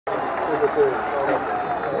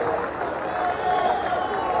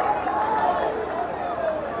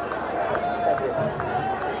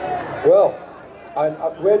Well,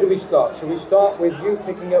 where do we start? Shall we start with you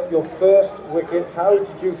picking up your first wicket? How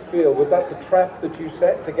did you feel? Was that the trap that you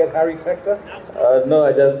set to get Harry Tector? No,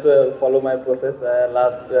 I just follow my process.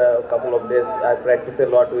 Last couple of days, I practice a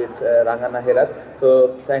lot with Rangana Herat.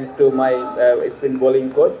 So thanks to my spin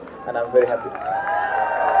bowling coach, and I'm very happy.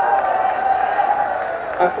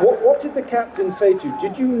 What did the captain say to you?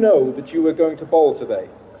 Did you know that you were going to bowl today?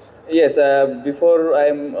 Yes, before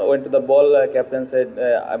I went to the ball, captain said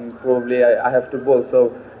I have to bowl.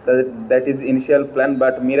 So that is initial plan.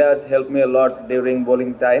 But Miraj helped me a lot during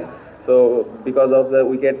bowling time. So because of the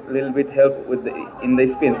wicket, little bit help with in the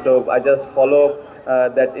spin. So I just follow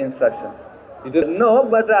that instruction. You didn't? No,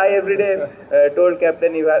 but I every day told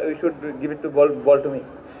captain you should give it to ball to me.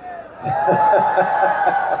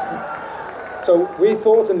 So we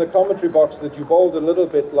thought in the commentary box that you bowled a little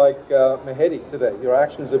bit like Mehedi today. Your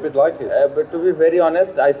action's a bit like his. But to be very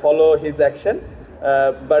honest, I follow his action.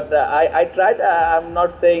 But I tried. I'm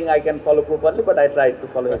not saying I can follow properly, but I tried to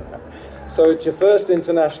follow him. So it's your first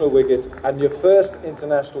international wicket and your first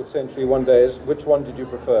international century one day. Which one did you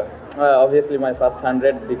prefer? Obviously my first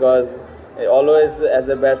 100, because always as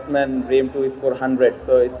a batsman dream to score 100.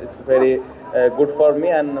 So it's very good for me,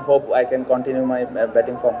 and hope I can continue my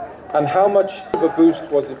batting form. And how much of a boost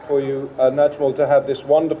was it for you, Najmul, to have this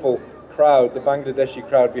wonderful crowd, the Bangladeshi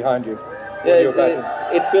crowd behind you?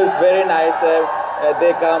 Yeah, it feels very nice.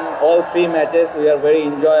 They come all 3 matches. We are very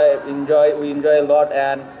we enjoy a lot,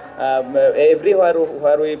 and everywhere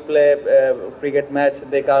where we play cricket match,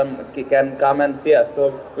 they can come and see us.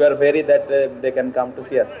 So we are very that they can come to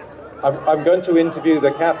see us. I'm going to interview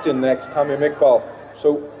the captain next, Tamim Iqbal.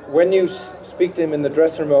 So when you speak to him in the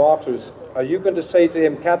dressing room afterwards, are you going to say to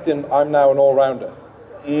him, Captain, I'm now an all-rounder?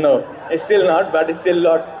 No, still not, but still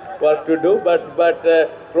lots work to do. But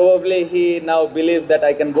probably he now believes that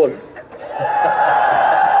I can bowl.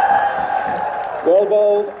 Well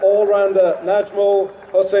bowled, all-rounder Najmul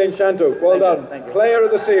Hossain Shantu. Well done. Thank you. Player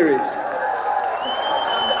of the series.